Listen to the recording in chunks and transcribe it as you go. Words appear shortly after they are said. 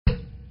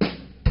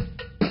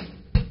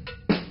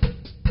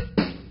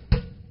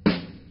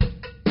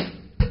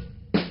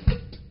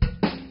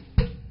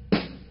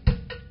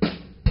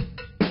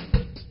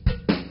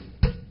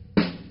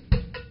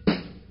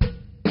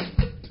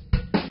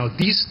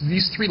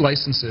these three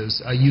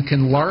licenses you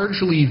can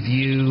largely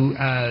view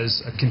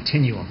as a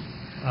continuum.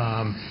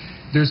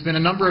 There's been a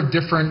number of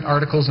different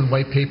articles and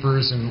white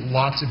papers and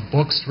lots of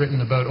books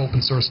written about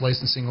open source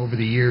licensing over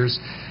the years.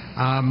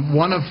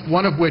 One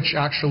of which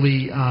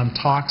actually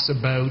talks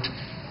about,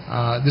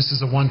 this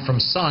is a one from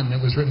Sun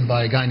that was written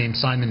by a guy named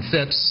Simon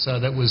Phipps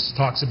that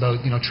talks about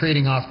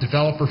trading off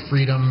developer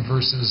freedom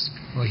versus,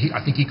 well,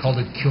 I think he called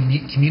it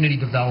community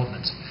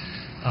development.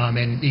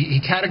 And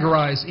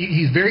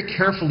he very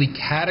carefully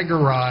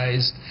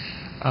categorized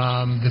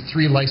the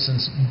three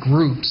license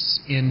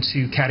groups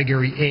into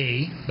Category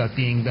A, that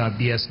being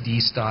BSD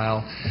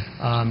style,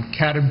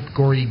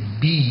 Category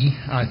B,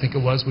 I think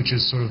it was, which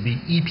is sort of the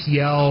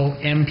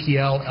EPL,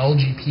 MPL,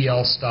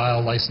 LGPL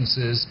style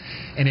licenses,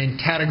 and in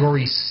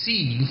Category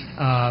C,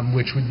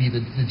 which would be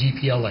the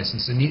GPL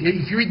license. And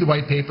if you read the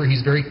white paper,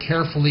 he's very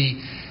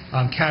carefully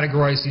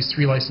categorized these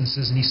three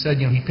licenses, and he said,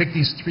 he picked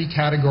these three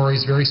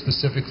categories very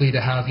specifically to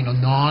have,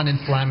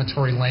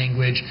 non-inflammatory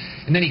language,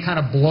 and then he kind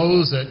of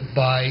blows it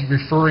by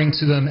referring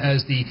to them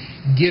as the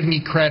give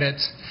me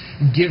credit,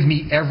 give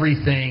me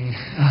everything,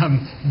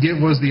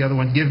 what was the other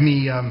one? Give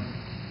me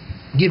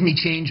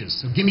changes.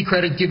 So give me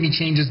credit, give me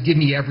changes, give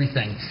me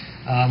everything.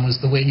 Was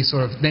the way he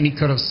then he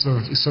could have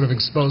sort of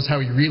exposed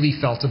how he really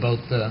felt about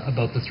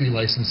the three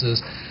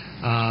licenses.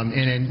 And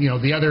then,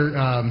 the other,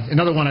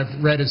 another one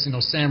I've read is,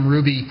 Sam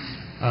Ruby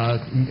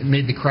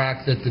made the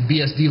crack that the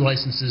BSD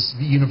license is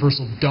the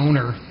universal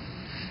donor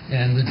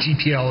and the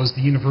GPL is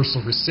the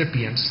universal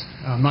recipient.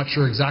 I'm not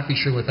exactly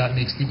sure what that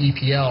makes the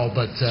EPL,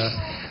 but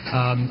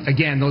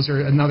again, those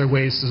are another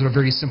ways, those are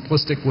very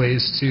simplistic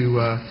ways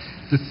to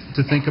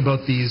think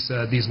about these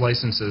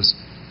licenses.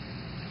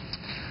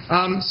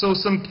 So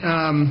some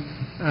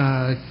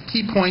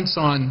key points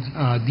on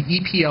the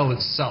EPL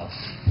itself.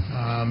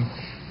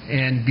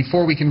 And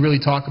before we can really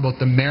talk about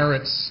the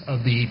merits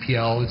of the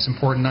EPL, it's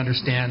important to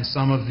understand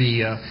some of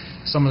the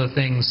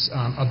things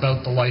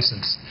about the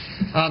license.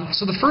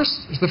 So the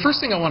first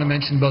thing I want to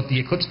mention about the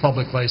Eclipse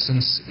Public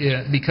License,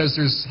 because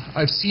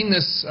I've seen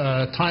this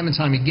time and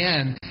time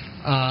again,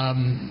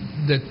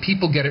 that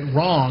people get it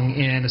wrong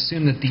and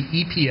assume that the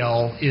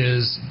EPL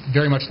is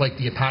very much like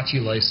the Apache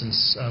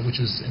license, which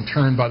is in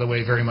turn, by the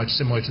way, very much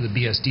similar to the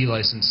BSD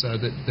license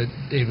that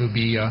Dave would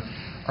be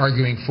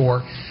arguing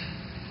for.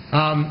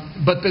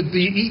 But the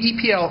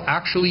EPL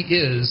actually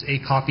is a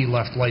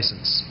copyleft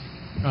license.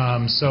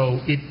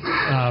 So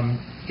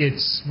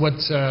it's what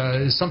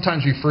is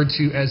sometimes referred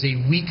to as a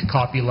weak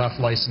copyleft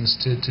license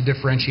to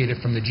differentiate it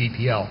from the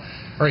GPL.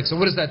 All right, so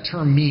what does that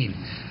term mean?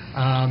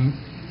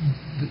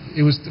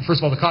 It was,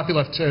 first of all, the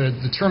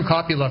term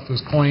copyleft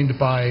was coined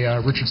by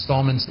Richard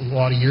Stallman a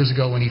lot of years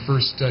ago when he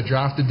first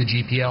drafted the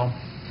GPL.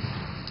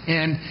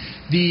 And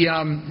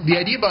the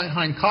idea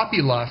behind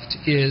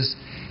copyleft is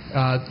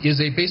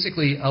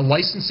basically a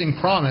licensing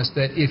promise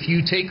that if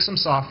you take some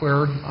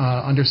software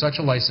under such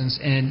a license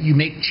and you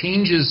make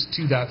changes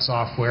to that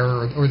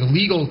software, or the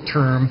legal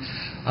term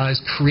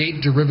is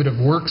create derivative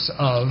works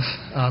of,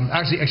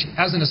 actually,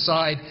 as an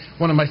aside,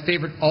 one of my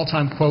favorite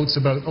all-time quotes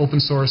about open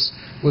source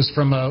was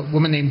from a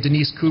woman named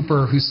Denise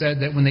Cooper, who said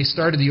that when they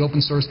started the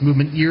open source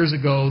movement years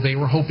ago, they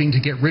were hoping to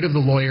get rid of the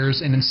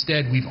lawyers, and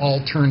instead we've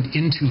all turned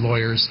into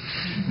lawyers.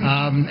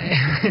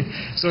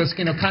 So it's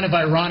kind of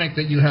ironic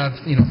that you have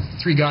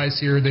three guys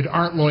here that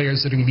aren't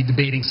lawyers that are going to be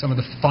debating some of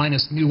the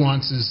finest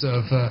nuances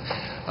of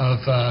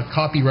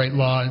copyright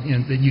law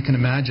that you can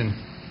imagine.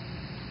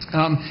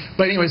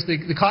 But anyways,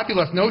 the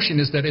copyleft notion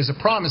is that as a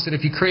promise that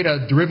if you create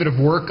a derivative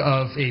work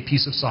of a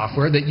piece of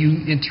software, that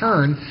you in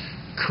turn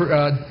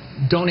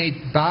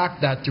donate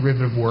back that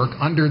derivative work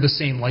under the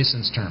same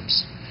license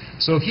terms.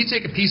 So if you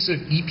take a piece of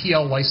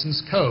EPL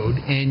license code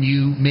and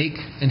you make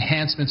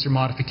enhancements or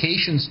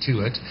modifications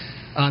to it,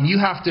 you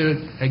have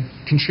to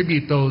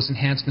contribute those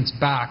enhancements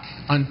back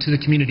to the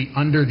community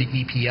under the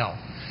EPL.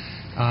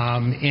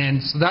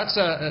 And so that's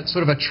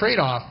sort of a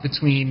trade-off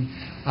between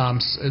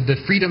the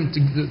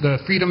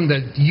freedom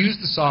that use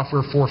the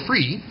software for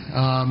free,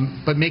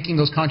 but making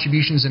those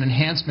contributions and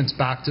enhancements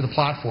back to the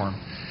platform.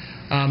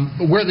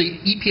 But where the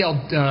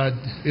EPL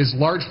is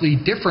largely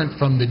different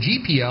from the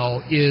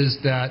GPL is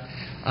that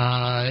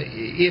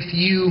if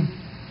you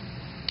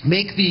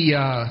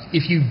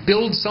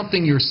build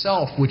something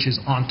yourself which is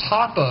on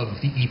top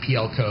of the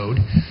EPL code,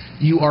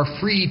 you are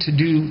free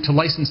to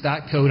license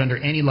that code under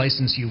any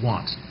license you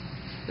want,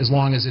 as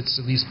long as it's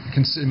at least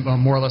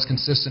more or less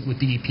consistent with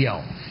the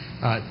EPL.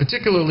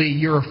 Particularly,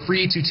 you're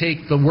free to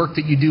take the work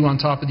that you do on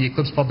top of the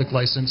Eclipse Public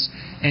License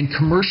and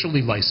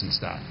commercially license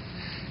that.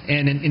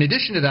 And in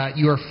addition to that,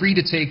 you are free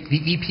to take the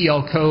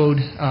EPL code,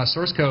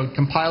 source code,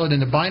 compile it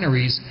into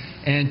binaries,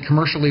 and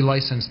commercially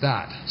license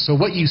that. So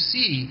what you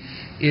see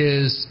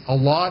is a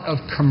lot of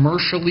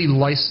commercially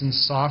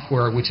licensed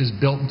software which is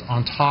built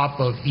on top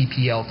of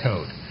EPL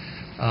code.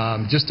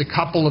 Just a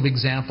couple of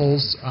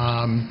examples.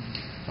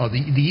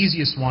 The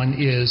easiest one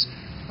is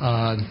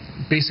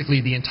basically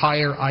the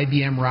entire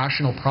IBM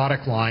Rational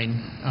product line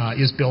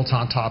is built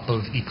on top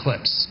of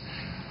Eclipse.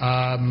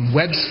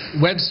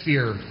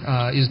 WebSphere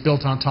is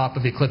built on top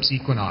of Eclipse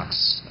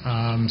Equinox.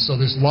 So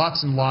there's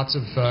lots and lots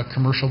of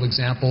commercial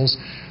examples.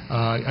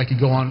 I could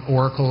go on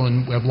Oracle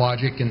and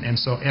WebLogic, and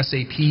so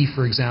SAP,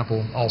 for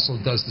example, also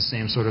does the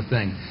same sort of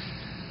thing.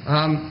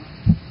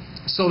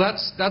 So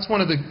that's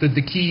one of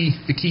the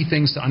key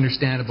things to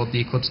understand about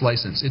the Eclipse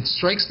license. It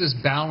strikes this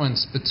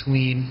balance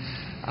between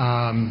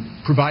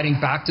providing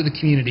back to the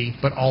community,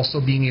 but also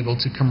being able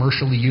to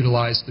commercially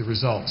utilize the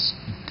results.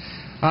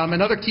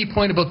 Another key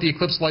point about the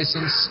Eclipse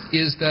license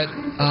is that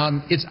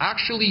it's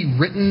actually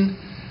written,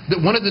 that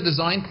one of the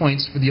design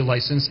points for the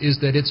license is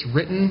that it's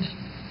written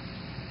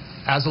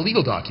as a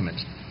legal document.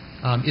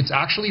 It's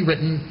actually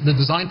written, the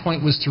design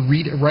point was to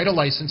write a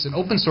license, an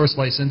open source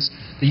license,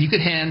 that you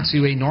could hand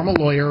to a normal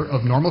lawyer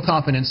of normal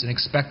competence and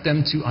expect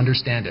them to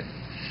understand it.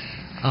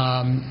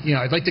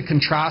 I'd like to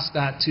contrast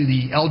that to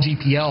the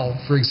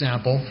LGPL, for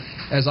example,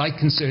 as I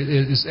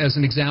consider, as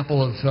an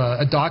example of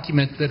a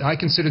document that I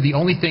consider the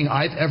only thing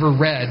I've ever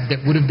read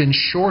that would have been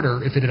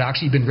shorter if it had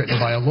actually been written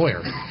by a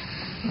lawyer,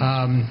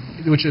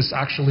 which is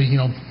actually,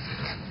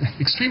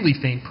 extremely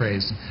faint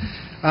praise.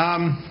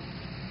 So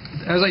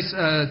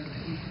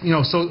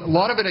a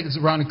lot of it is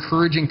around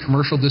encouraging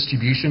commercial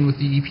distribution with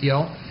the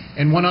EPL.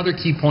 And one other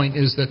key point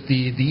is that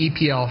the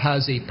EPL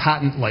has a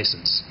patent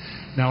license.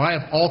 Now, I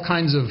have all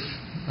kinds of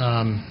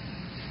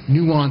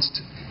nuanced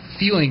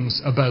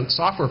feelings about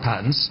software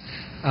patents,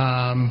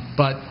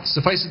 but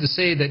suffice it to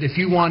say that if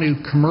you want to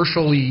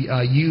commercially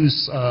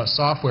use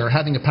software,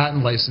 having a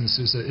patent license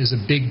is a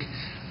big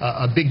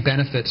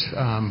benefit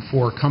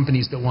for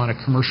companies that want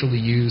to commercially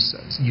use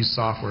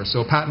software.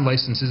 So a patent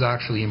license is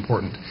actually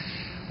important.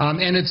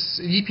 And the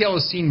EPL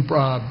has seen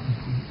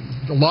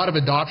a lot of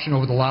adoption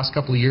over the last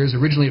couple of years.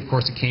 Originally, of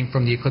course, it came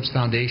from the Eclipse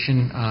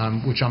Foundation,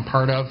 which I'm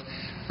part of.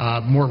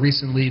 More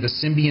recently, the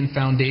Symbian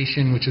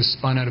Foundation, which is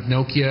spun out of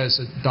Nokia, has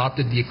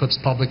adopted the Eclipse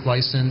public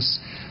license.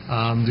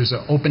 There's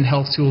an Open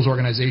Health Tools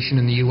organization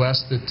in the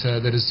U.S.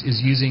 that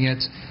is using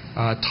it.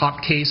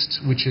 Topcase,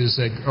 which is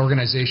an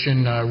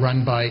organization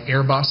run by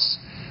Airbus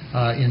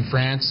in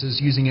France,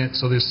 is using it.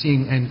 So they're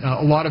seeing, and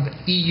a lot of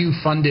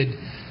EU-funded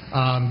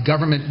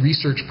government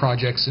research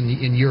projects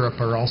in Europe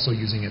are also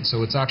using it.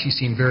 So it's actually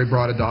seen very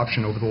broad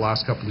adoption over the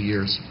last couple of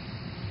years.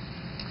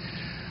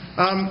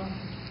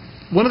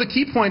 One of the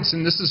key points,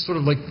 and this is sort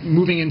of like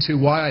moving into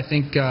why I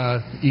think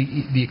the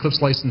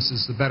Eclipse license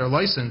is the better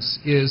license,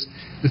 is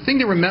the thing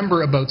to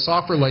remember about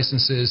software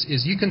licenses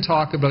is you can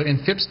talk about,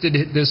 and Phipps did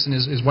this in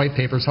his white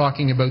paper,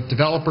 talking about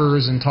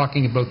developers and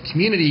talking about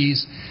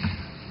communities,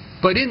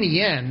 but in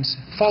the end,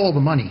 follow the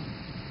money.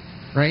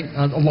 Right?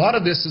 A lot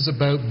of this is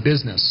about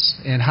business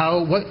and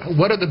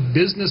what are the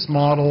business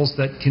models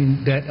that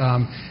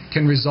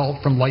can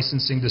result from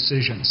licensing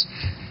decisions.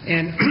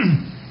 And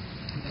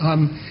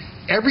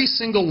every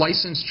single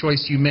license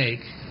choice you make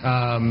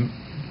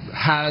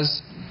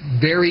has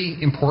very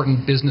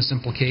important business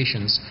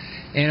implications.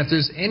 And if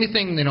there's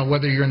anything,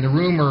 whether you're in the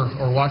room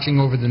or watching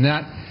over the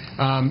net,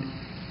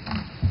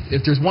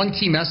 if there's one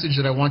key message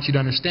that I want you to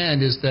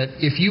understand is that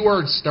if you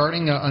are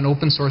starting an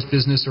open source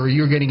business or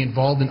you're getting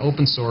involved in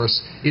open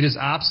source, it is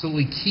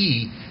absolutely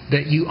key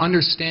that you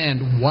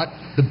understand what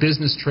the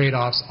business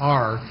trade-offs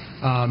are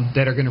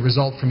that are going to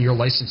result from your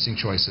licensing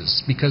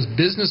choices. Because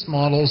business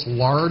models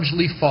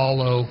largely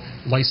follow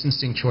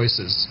licensing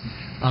choices.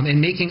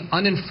 And making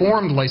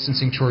uninformed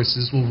licensing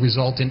choices will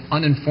result in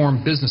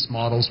uninformed business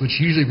models, which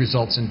usually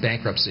results in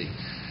bankruptcy.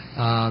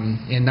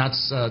 And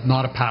that's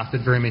not a path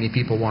that very many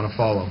people want to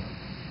follow.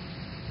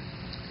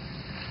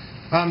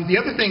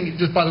 The other thing,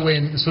 just by the way,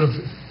 in sort of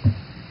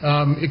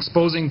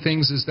exposing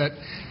things, is that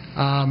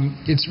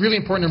it's really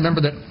important to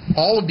remember that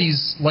all of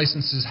these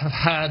licenses have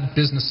had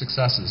business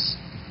successes.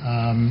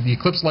 The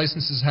Eclipse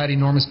license has had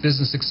enormous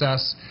business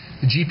success.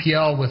 The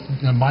GPL with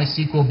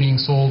MySQL being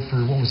sold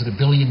for, what was it, $1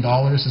 billion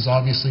is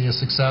obviously a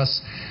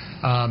success.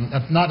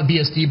 Not a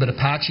BSD, but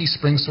Apache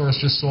SpringSource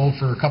just sold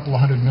for a couple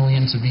of $100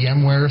 million to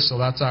VMware, so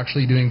that's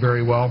actually doing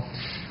very well.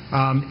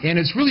 And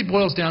it really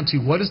boils down to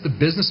what is the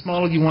business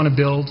model you want to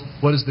build,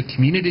 what is the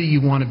community you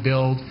want to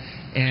build,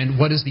 and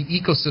what is the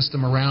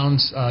ecosystem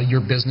around your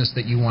business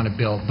that you want to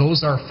build.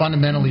 Those are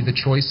fundamentally the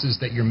choices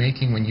that you're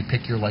making when you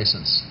pick your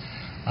license.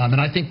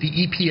 And I think the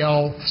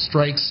EPL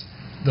strikes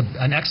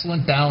an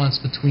excellent balance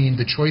between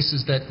the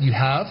choices that you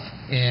have,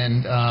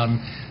 and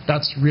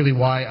that's really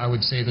why I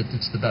would say that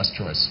it's the best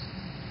choice.